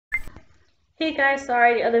Hey guys,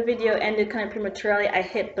 sorry the other video ended kind of prematurely. I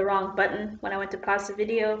hit the wrong button when I went to pause the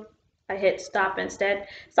video. I hit stop instead.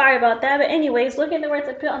 Sorry about that, but anyways, look at the words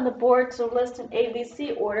I put on the board to list in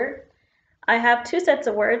ABC order. I have two sets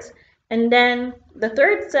of words, and then the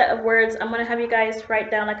third set of words I'm going to have you guys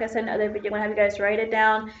write down. Like I said in the other video, I'm going to have you guys write it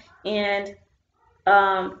down and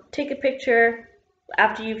take a picture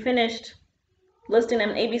after you finished listing them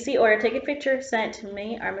in ABC order. Take a picture, send it to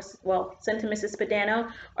me, or send to Mrs.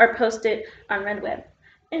 Spadano, or post it on RedWeb.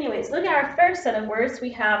 Anyways, look at our first set of words.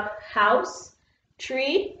 We have house,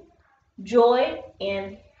 tree, joy,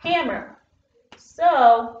 and hammer.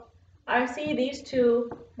 So I see these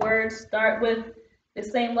two words start with the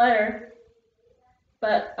same letter,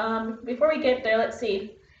 but before we get there, let's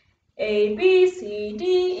see. A, B, C, D,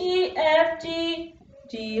 E, F, G.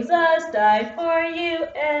 Jesus died for you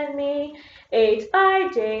and me. H, I,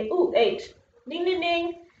 J, ooh, H. Ding, ding,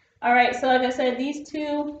 ding. All right, so like I said, these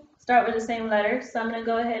two start with the same letter. So I'm going to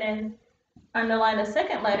go ahead and underline the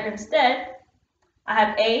second letter instead. I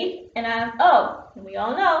have A and I have O. And we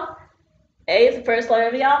all know A is the first letter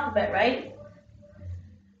of the alphabet, right?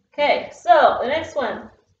 Okay, so the next one.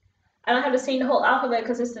 I don't have to sing the whole alphabet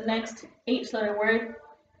because it's the next H letter word.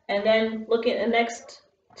 And then look at the next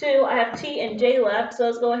two. I have T and J left, so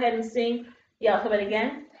let's go ahead and sing the alphabet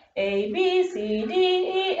again. A, B, C, D,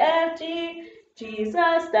 E, F, G.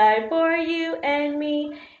 Jesus died for you and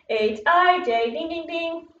me. H, I, J, ding, ding,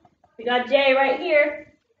 ding. We got J right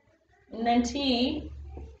here. And then T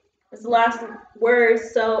is the last word,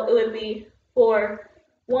 so it would be 4.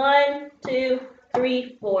 1, 2,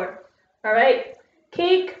 3, 4. All right.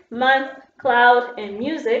 Cake, month, cloud, and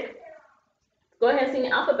music. Go ahead and sing the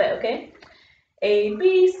alphabet, okay? A,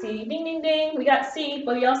 B, C, ding, ding, ding. We got C,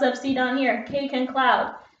 but we also have C down here, cake and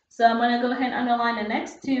cloud. So I'm going to go ahead and underline the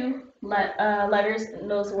next two letters in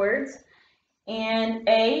those words. And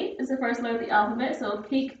A is the first letter of the alphabet, so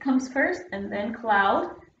cake comes first, and then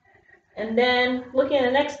cloud. And then looking at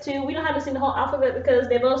the next two, we don't have to sing the whole alphabet because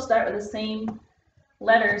they both start with the same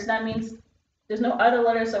letters. That means there's no other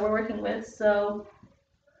letters that we're working with. So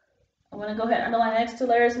I'm going to go ahead and underline the next two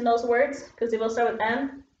letters in those words because they both start with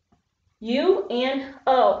M, U, and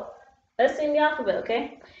O. Let's sing the alphabet,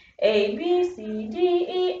 okay? A, B, C, D,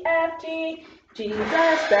 E, F, G.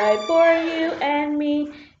 Jesus died for you and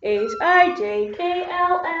me. H, I, J, K,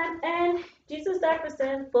 L, M, N. Jesus died for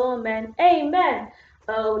sinful men. Amen.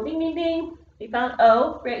 O, ding, ding, ding. We found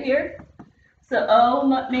O right here. So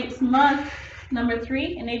O makes month number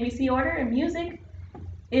 3 in ABC order, and music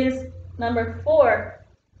is number 4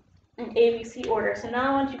 in ABC order. So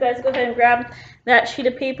now I want you guys to go ahead and grab that sheet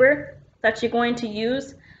of paper that you're going to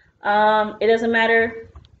use. It doesn't matter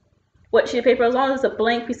what sheet of paper, as long as it's a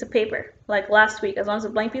blank piece of paper, like last week. As long as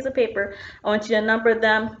it's a blank piece of paper, I want you to number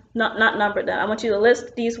them, not number them. I want you to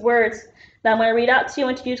list these words that I'm going to read out to you.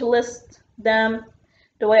 I want you to list them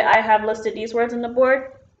the way I have listed these words on the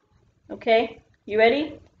board. Okay, you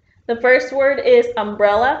ready? The first word is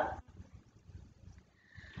umbrella.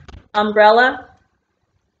 Umbrella.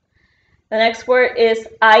 The next word is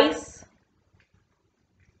ice.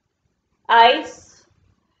 Ice.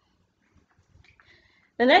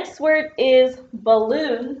 The next word is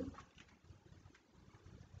balloon.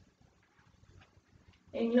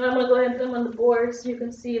 And you know, I'm going to go ahead and put them on the board so you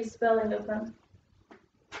can see the spelling of them.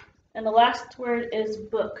 And the last word is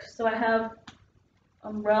book. So I have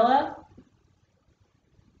umbrella,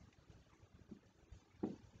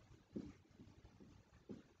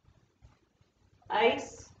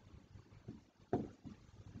 ice,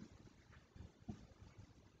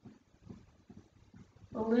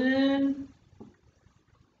 balloon,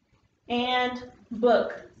 and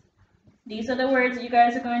book. These are the words that you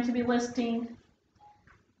guys are going to be listing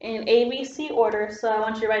in ABC order. So I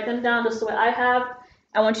want you to write them down just the way I have.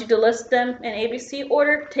 I want you to list them in ABC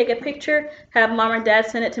order. Take a picture, have mom or dad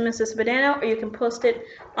send it to Mrs. Spadano, or you can post it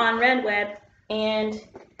on RedWeb. And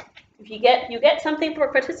if you get something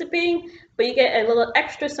for participating, but you get a little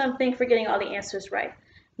extra something for getting all the answers right.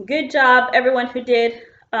 Good job, everyone who did,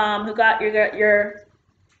 who got your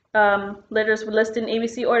letters listed in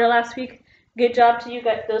ABC order last week. Good job to you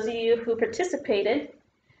guys, those of you who participated.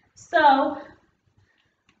 So,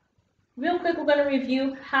 real quick, we're going to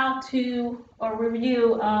review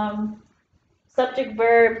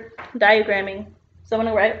subject-verb diagramming. So I'm going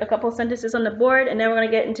to write a couple sentences on the board, and then we're going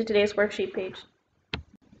to get into today's worksheet page.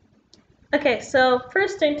 Okay, so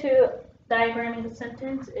first thing to diagramming the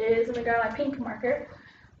sentence is, I'm going to grab my pink marker.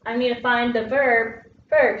 I need to find the verb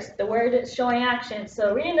first, the word that's showing action.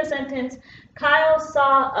 So reading the sentence, Kyle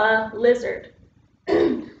saw a lizard.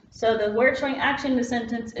 So the word showing action in the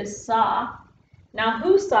sentence is saw. Now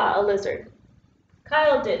who saw a lizard?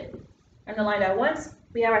 Kyle did. underline that once.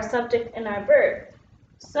 We have our subject and our verb.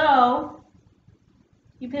 So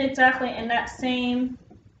you put exactly in that same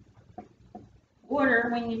order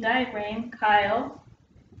when you diagram. Kyle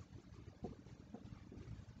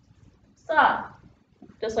saw.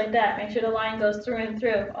 Just like that. Make sure the line goes through and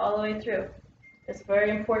through, all the way through. It's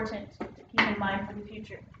very important to keep in mind for the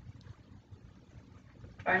future.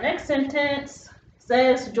 Our next sentence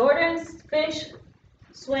says Jordan's fish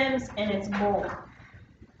swims in its bowl.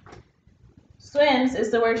 Swims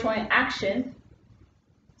is the word showing action.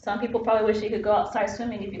 Some people probably wish you could go outside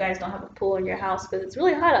swimming if you guys don't have a pool in your house because it's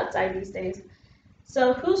really hot outside these days.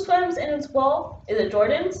 So who swims in its bowl? Is it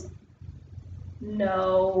Jordan's?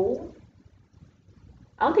 No.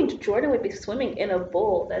 I don't think Jordan would be swimming in a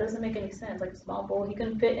bowl. That doesn't make any sense. Like a small bowl, he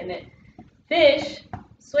couldn't fit in it. Fish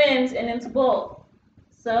swims in its bowl.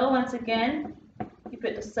 So once again, you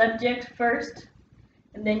put the subject first,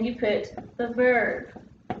 and then you put the verb.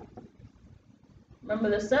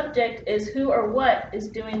 Remember, the subject is who or what is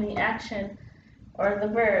doing the action or the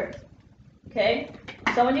verb. Okay?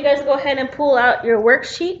 So I want you guys to go ahead and pull out your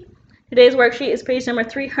worksheet. Today's worksheet is page number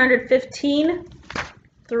 315.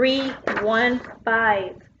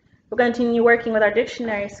 315. We're going to continue working with our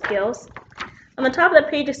dictionary skills. On the top of the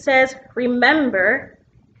page it says, remember,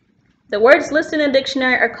 the words listed in the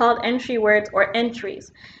dictionary are called entry words or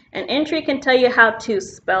entries. An entry can tell you how to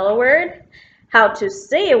spell a word, how to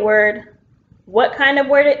say a word, what kind of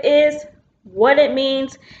word it is, what it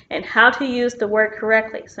means, and how to use the word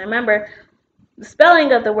correctly. So remember, the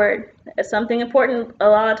spelling of the word is something important. A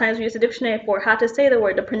lot of times we use the dictionary for how to say the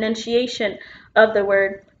word, the pronunciation of the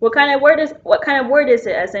word. What kind of word is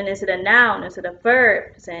it? As in, is it a noun? Is it a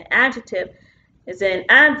verb? Is it an adjective? Is it an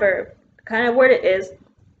adverb? The kind of word it is,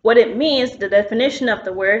 what it means, the definition of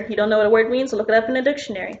the word. You don't know what a word means, so look it up in the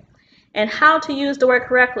dictionary. And how to use the word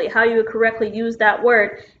correctly, how you would correctly use that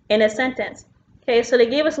word in a sentence. Okay, so they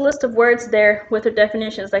gave us a list of words there with their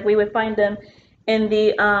definitions, like we would find them in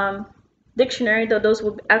the dictionary, though those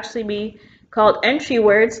would actually be called entry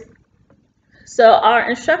words. So our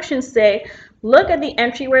instructions say, look at the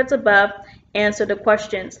entry words above, answer the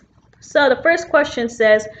questions. So the first question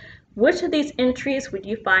says, which of these entries would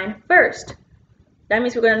you find first? That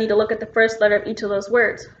means we're going to need to look at the first letter of each of those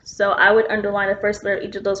words. So I would underline the first letter of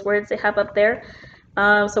each of those words they have up there.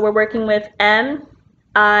 So we're working with M,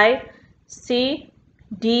 I, C,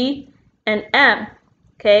 D, and M.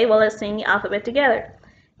 Okay, well, let's sing the alphabet together.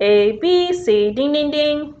 A, B, C, ding, ding,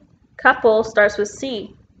 ding. Couple starts with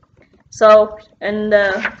C. So in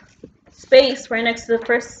the space right next to the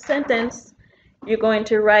first sentence, you're going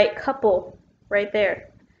to write couple right there,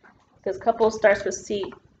 because couple starts with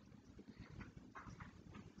C.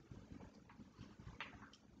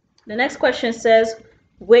 The next question says,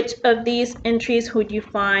 which of these entries would you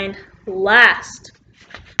find last?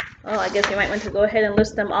 Oh, I guess you might want to go ahead and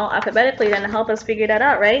list them all alphabetically then to help us figure that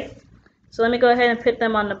out, right? So let me go ahead and put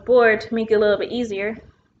them on the board to make it a little bit easier.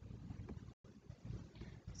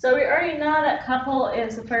 So we already know that couple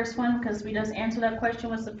is the first one because we just answered that question.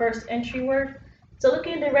 What's the first entry word? So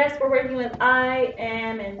looking at the rest, we're working with I,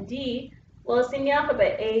 M, and D. Well, let's sing the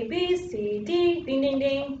alphabet. A, B, C, D, ding, ding,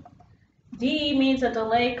 ding. D means a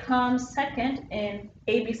delay comes second in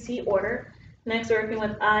ABC order. Next, we're working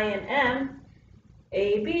with I and M.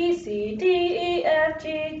 A, B, C, D, E, F,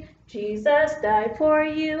 G. Jesus died for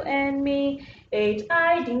you and me. H,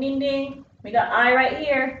 I, ding, ding, ding. We got I right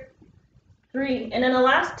here. 3. And then the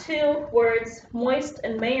last two words, moist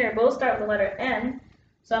and mayor, both start with the letter N.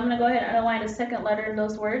 So I'm going to go ahead and underline the second letter in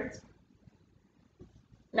those words.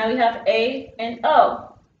 Now we have A and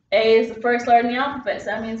O. A is the first letter in the alphabet, so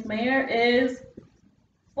that means mayor is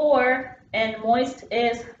 4 and moist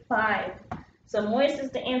is 5. So moist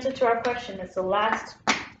is the answer to our question. It's the last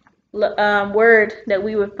word that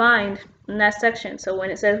we would find in that section. So when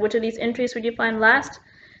it says which of these entries would you find last,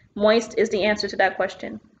 moist is the answer to that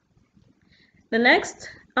question. The next,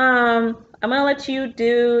 I'm going to let you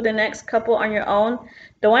do the next couple on your own.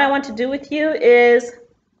 The one I want to do with you is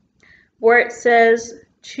where it says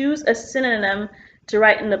choose a synonym to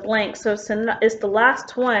write in the blank. So it's the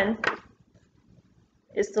last one.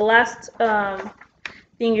 It's the last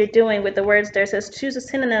thing you're doing with the words there. It says choose a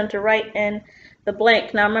synonym to write in the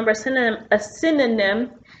blank. Now remember, a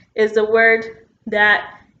synonym is the word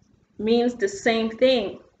that means the same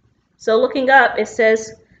thing. So looking up, it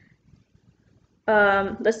says,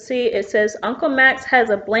 let's see, it says Uncle Max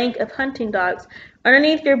has a blank of hunting dogs.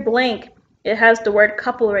 Underneath your blank, it has the word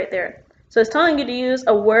couple right there. So it's telling you to use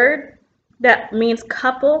a word that means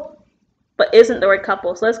couple, but isn't the word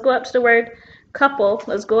couple. So let's go up to the word couple.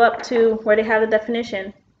 Let's go up to where they have the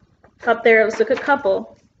definition. Up there, let's look at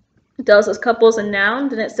couple. It tells us couple is a noun.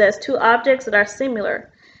 Then it says two objects that are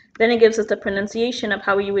similar. Then it gives us the pronunciation of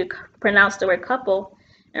how you would pronounce the word couple.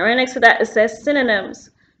 And right next to that, it says synonyms.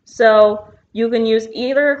 So you can use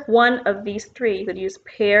either one of these three. You could use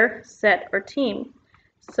pair, set, or team.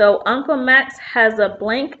 So Uncle Max has a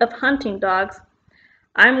blank of hunting dogs.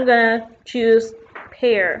 I'm going to choose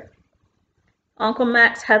pair. Uncle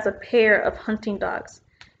Max has a pair of hunting dogs.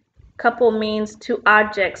 Couple means two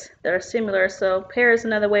objects that are similar. So pair is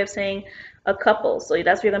another way of saying a couple. So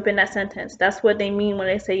that's where you're going to put in that sentence. That's what they mean when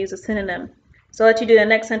they say use a synonym. So I'll let you do the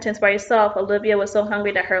next sentence by yourself. Olivia was so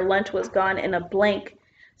hungry that her lunch was gone in a blank.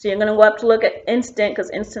 So you're going to go up to look at instant, because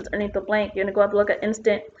instant's underneath the blank. You're going to go up and look at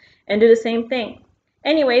instant and do the same thing.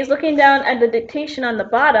 Anyways, looking down at the dictation on the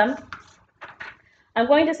bottom, I'm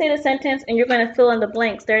going to say the sentence and you're going to fill in the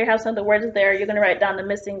blanks. There you have some of the words there. You're going to write down the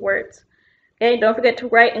missing words. Okay, don't forget to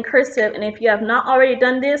write in cursive, and if you have not already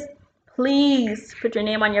done this, please put your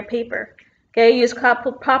name on your paper. Okay, use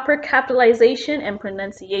proper capitalization and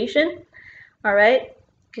pronunciation. All right,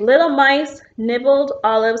 little mice nibbled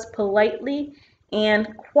olives politely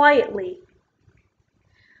and quietly.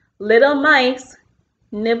 Little mice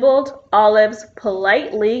nibbled olives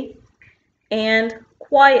politely and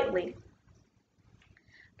quietly.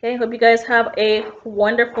 Okay, hope you guys have a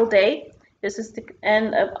wonderful day. This is the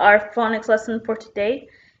end of our phonics lesson for today,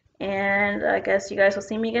 and I guess you guys will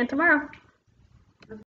see me again tomorrow.